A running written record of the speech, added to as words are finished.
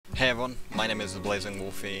Hey everyone, my name is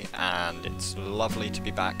BlazingWolfie and it's lovely to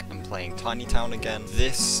be back and playing Tiny Town again.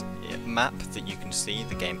 This map that you can see,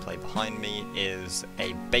 the gameplay behind me, is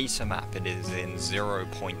a beta map. It is in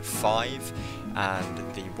 0.5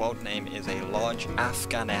 and the world name is a large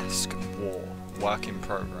Afghanesque war. Work in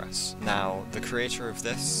progress. Now, the creator of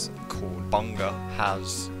this, called Bunga,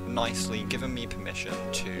 has nicely given me permission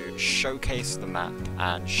to showcase the map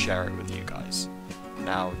and share it with you guys.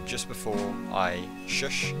 Now, just before I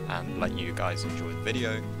shush and let you guys enjoy the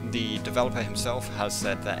video, the developer himself has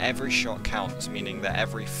said that every shot counts, meaning that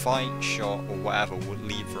every fight, shot, or whatever will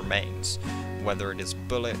leave remains. Whether it is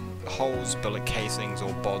bullet holes, bullet casings,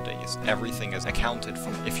 or bodies, everything is accounted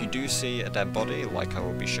for. If you do see a dead body, like I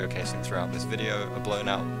will be showcasing throughout this video, a blown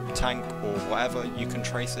out tank, or whatever, you can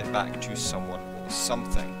trace it back to someone or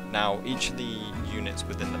something. Now, each of the units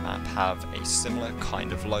within the map have a similar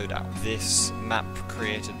kind of loadout. This map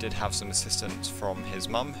creator did have some assistance from his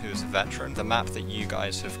mum, who is a veteran. The map that you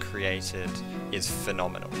guys have created is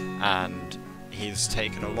phenomenal, and he's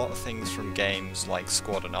taken a lot of things from games like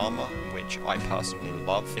Squad and Armor, which I personally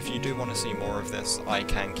love. If you do want to see more of this, I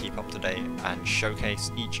can keep up to date and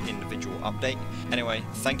showcase each individual update. Anyway,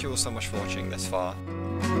 thank you all so much for watching this far.